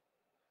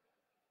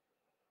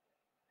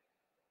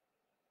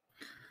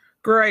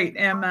 Great,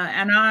 Emma,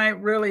 and I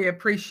really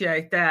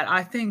appreciate that.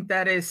 I think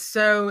that is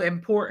so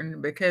important,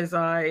 because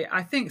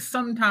I think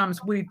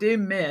sometimes we do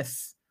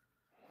miss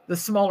the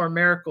smaller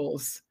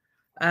miracles.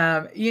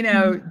 I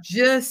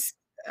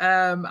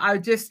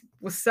just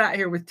was sat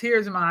here with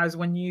tears in my eyes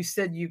when you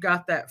said you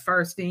got that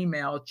first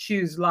email,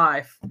 Choose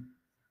Life.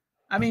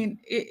 I mean,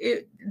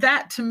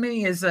 that to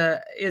me is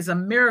a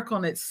miracle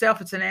in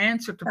itself. It's an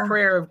answer to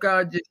prayer of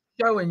God just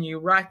showing you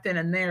right then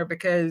and there,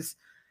 because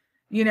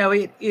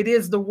it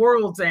is the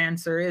world's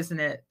answer, isn't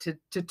it,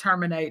 to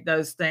terminate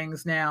those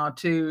things now,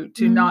 to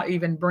not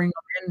even bring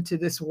them into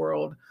this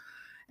world.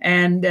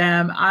 And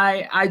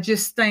I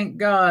just thank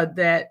God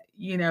that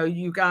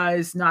you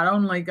guys not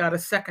only got a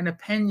second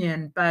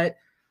opinion, but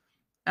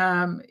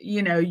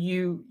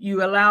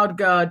you allowed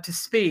God to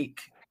speak.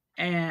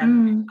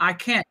 And I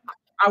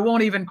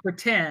won't even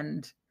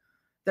pretend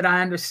that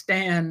I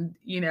understand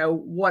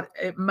what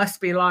it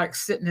must be like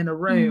sitting in a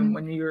room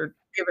when you're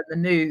given the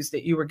news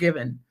that you were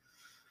given.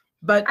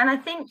 And I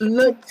think,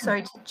 to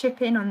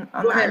chip in on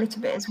that a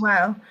little bit as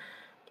well,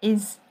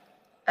 is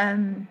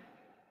I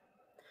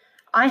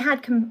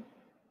had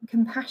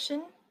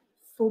compassion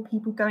for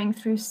people going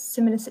through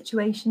similar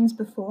situations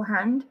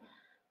beforehand,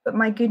 but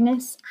my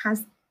goodness,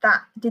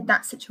 did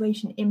that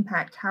situation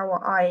impact how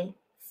I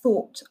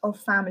thought of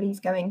families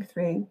going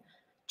through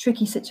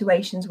tricky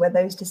situations where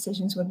those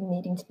decisions were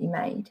needing to be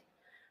made.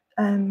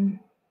 And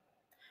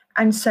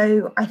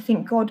so I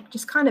think God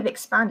just kind of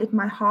expanded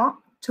my heart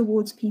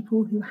towards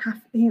people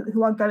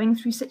who are going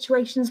through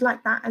situations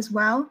like that as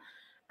well,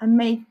 and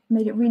made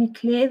it really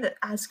clear that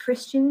as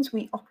Christians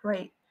we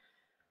operate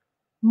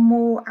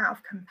more out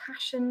of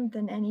compassion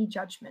than any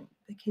judgment,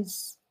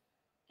 because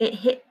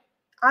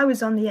I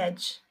was on the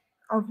edge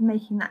of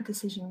making that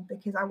decision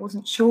because I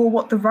wasn't sure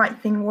what the right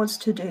thing was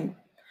to do,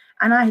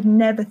 and I had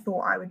never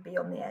thought I would be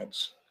on the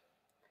edge.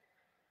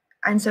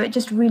 And so it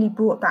just really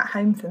brought that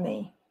home for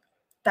me,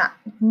 that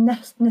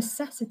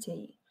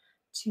necessity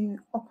to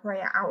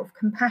operate out of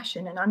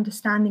compassion and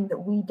understanding that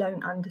we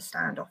don't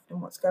understand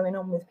often what's going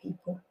on with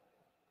people.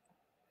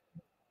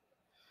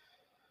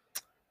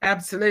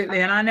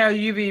 Absolutely. And I know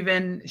you've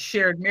even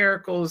shared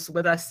miracles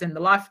with us in the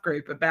life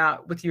group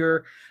about with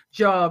your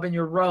job and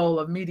your role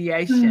of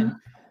mediation.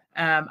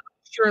 I'm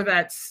sure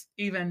that's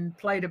even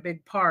played a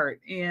big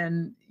part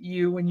in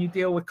you when you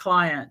deal with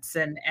clients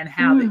and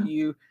how that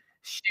you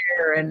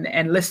share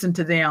and listen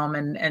to them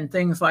and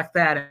things like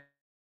that.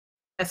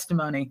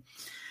 Testimony.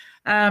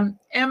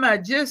 Emma,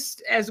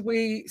 just as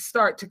we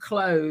start to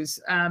close,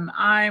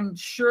 I'm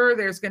sure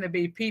there's going to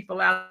be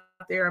people out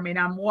there. I mean,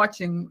 I'm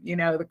watching,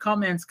 the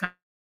comments,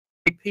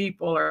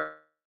 people are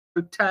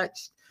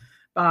touched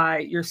by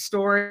your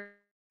story.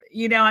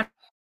 I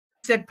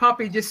said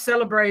Poppy just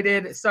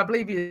celebrated, so I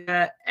believe you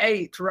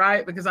 8,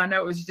 right? Because I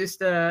know it was just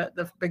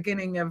the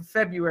beginning of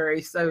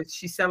February, so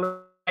she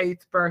celebrated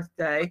 8th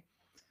birthday.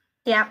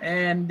 Yeah.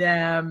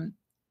 And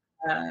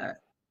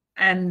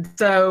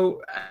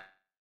so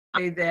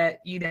that,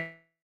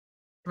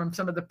 from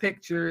some of the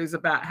pictures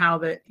about how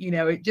that,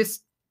 it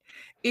just,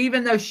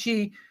 even though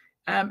she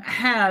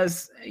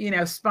has,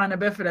 spina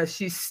bifida,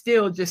 she's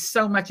still just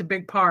so much a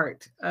big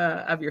part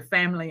of your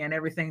family and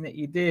everything that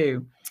you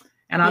do.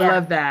 And I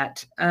love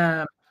that.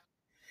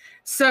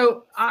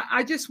 So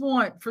I just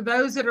want, for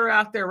those that are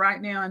out there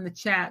right now in the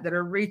chat that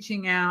are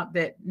reaching out,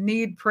 that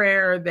need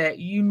prayer, that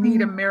you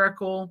need a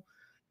miracle.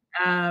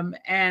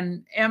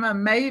 And Emma,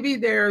 maybe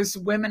there's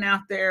women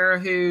out there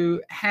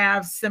who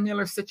have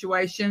similar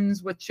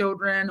situations with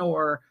children,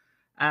 or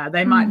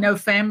they might know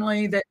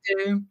family that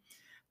do.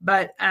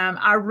 But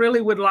I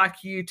really would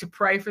like you to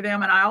pray for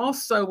them. And I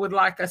also would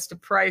like us to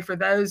pray for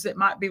those that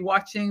might be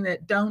watching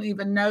that don't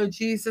even know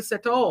Jesus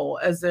at all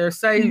as their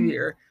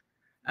Savior,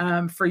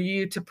 for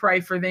you to pray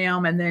for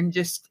them. And then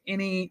just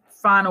any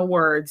final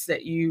words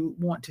that you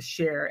want to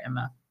share,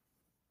 Emma.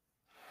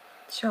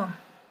 Sure.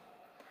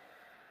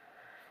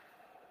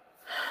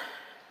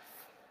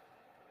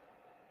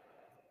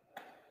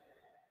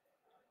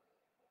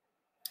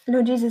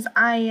 Lord Jesus,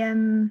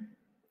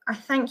 I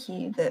thank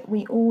you that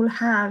we all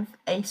have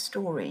a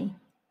story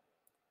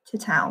to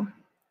tell.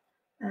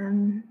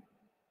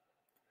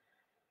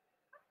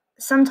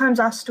 Sometimes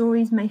our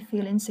stories may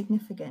feel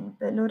insignificant,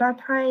 but Lord, I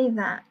pray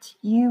that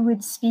you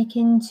would speak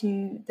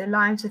into the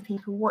lives of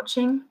people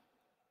watching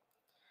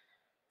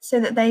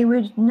so that they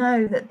would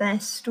know that their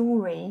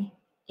story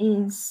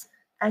is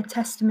a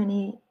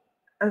testimony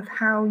of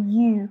how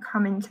you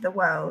come into the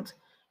world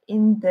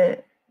in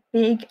the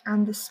big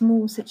and the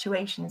small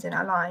situations in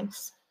our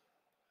lives.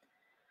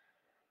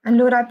 And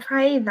Lord, I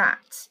pray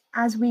that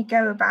as we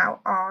go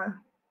about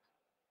our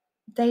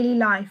daily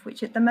life,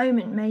 which at the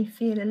moment may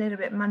feel a little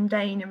bit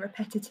mundane and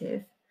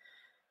repetitive,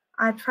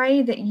 I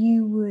pray that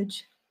you would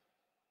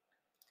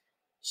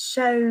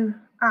show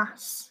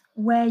us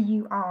where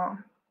you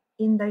are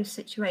in those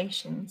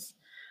situations.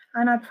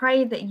 And I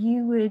pray that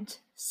you would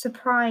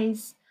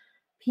surprise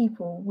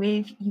people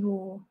with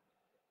your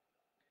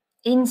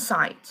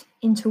insight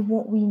into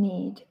what we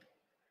need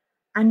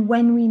and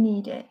when we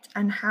need it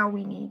and how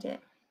we need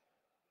it.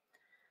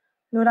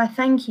 Lord, I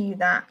thank you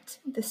that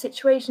the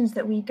situations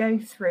that we go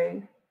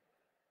through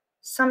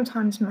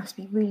sometimes must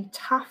be really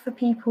tough for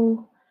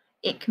people.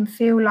 It can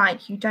feel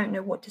like you don't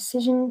know what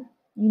decision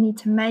you need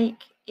to make.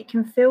 It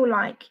can feel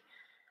like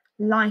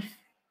life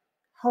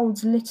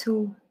holds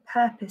little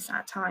purpose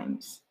at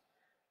times.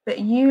 But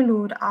you,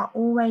 Lord, are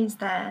always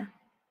there.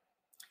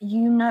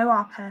 You know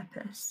our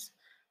purpose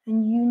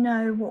and you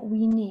know what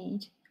we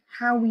need,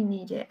 how we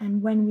need it,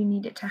 and when we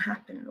need it to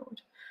happen,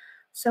 Lord.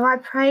 So I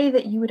pray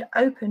that you would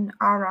open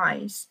our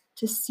eyes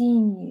to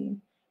seeing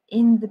you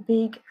in the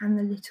big and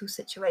the little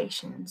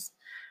situations.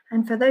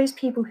 And for those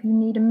people who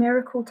need a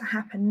miracle to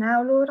happen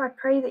now, Lord, I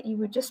pray that you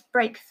would just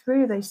break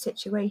through those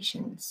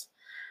situations,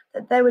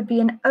 that there would be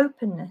an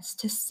openness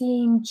to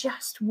seeing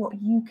just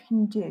what you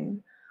can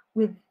do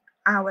with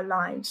our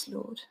lives,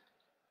 Lord.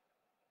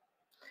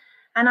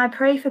 And I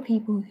pray for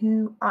people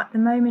who at the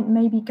moment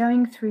may be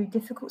going through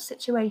difficult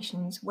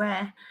situations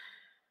where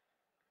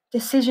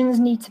decisions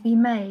need to be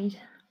made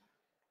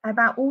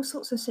about all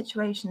sorts of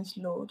situations,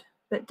 Lord,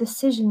 but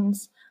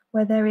decisions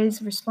where there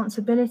is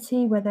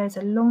responsibility, where there's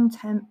a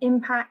long-term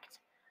impact,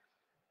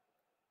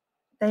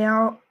 they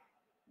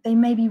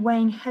may be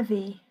weighing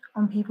heavy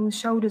on people's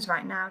shoulders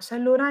right now. So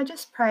Lord, I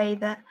just pray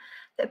that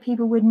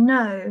people would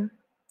know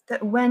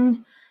that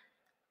when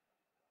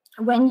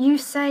you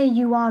say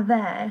you are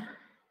there,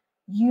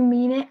 you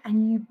mean it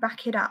and you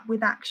back it up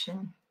with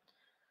action.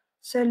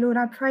 So Lord,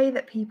 I pray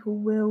that people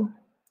will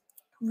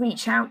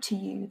reach out to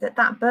you,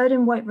 that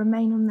burden won't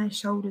remain on their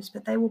shoulders,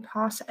 but they will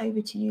pass it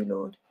over to you,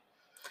 Lord.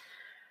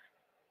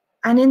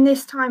 And in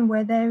this time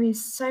where there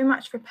is so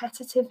much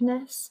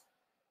repetitiveness,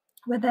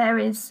 where there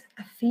is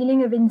a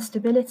feeling of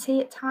instability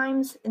at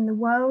times in the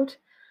world,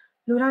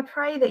 Lord, I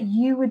pray that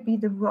you would be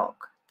the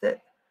rock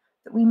that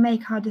we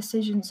make our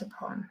decisions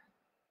upon.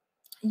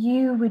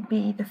 You would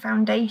be the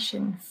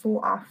foundation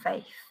for our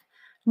faith,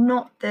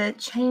 not the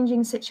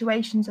changing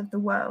situations of the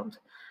world,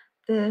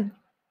 the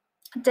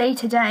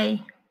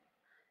day-to-day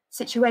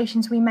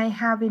situations we may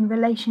have in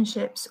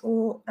relationships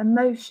or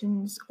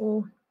emotions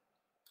or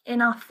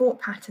in our thought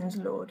patterns,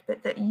 Lord,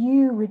 but that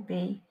you would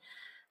be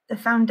the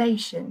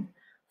foundation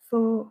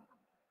for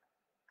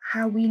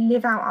how we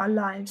live out our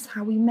lives,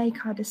 how we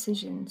make our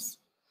decisions,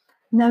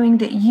 knowing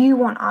that you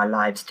want our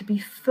lives to be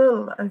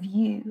full of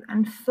you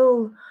and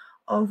full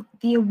of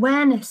the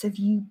awareness of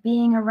you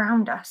being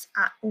around us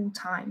at all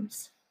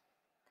times.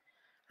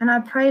 And I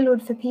pray,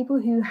 Lord, for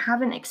people who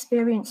haven't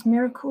experienced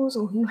miracles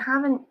or who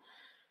haven't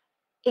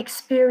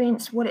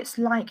experienced what it's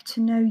like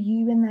to know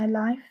you in their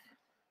life.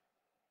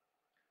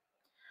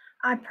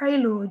 I pray,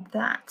 Lord,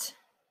 that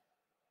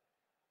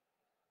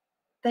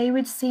they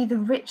would see the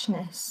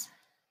richness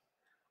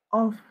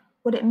of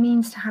what it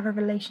means to have a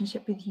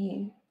relationship with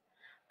you.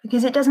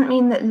 Because it doesn't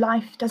mean that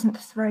life doesn't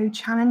throw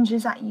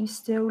challenges at you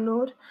still,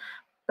 Lord,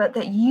 but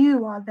that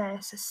you are there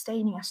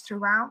sustaining us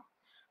throughout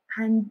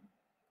and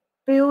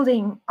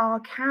building our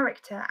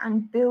character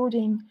and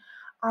building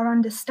our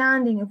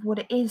understanding of what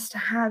it is to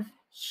have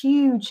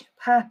huge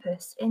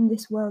purpose in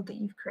this world that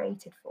you've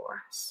created for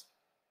us.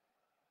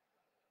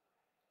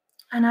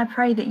 And I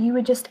pray that you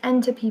would just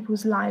enter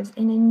people's lives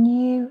in a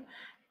new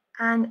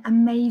and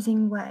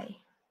amazing way.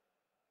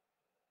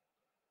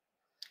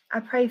 I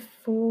pray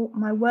for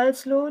my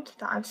words, Lord,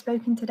 that I've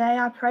spoken today.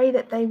 I pray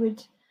that they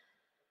would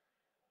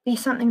be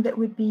something that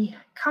would be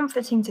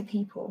comforting to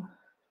people,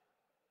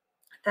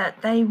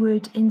 that they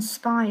would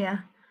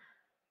inspire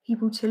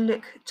people to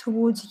look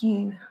towards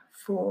you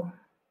for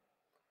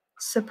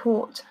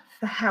support,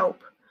 for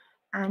help,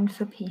 and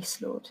for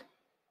peace, Lord.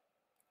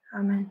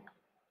 Amen.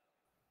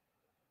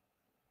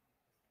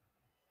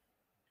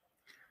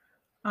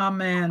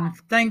 Amen.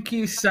 Thank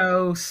you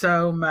so,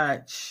 so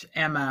much,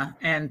 Emma.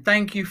 And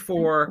thank you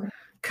for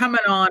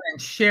coming on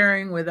and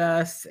sharing with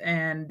us.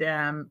 And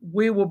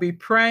we will be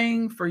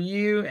praying for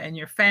you and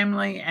your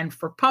family and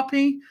for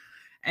Puppy.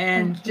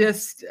 And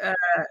just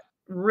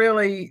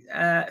really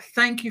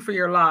thank you for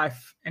your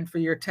life and for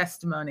your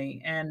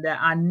testimony. And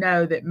I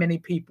know that many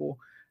people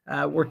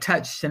were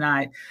touched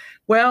tonight.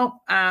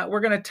 Well, we're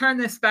going to turn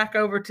this back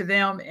over to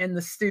them in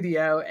the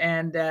studio.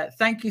 And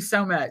thank you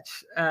so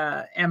much,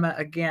 Emma,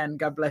 again.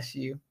 God bless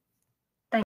you.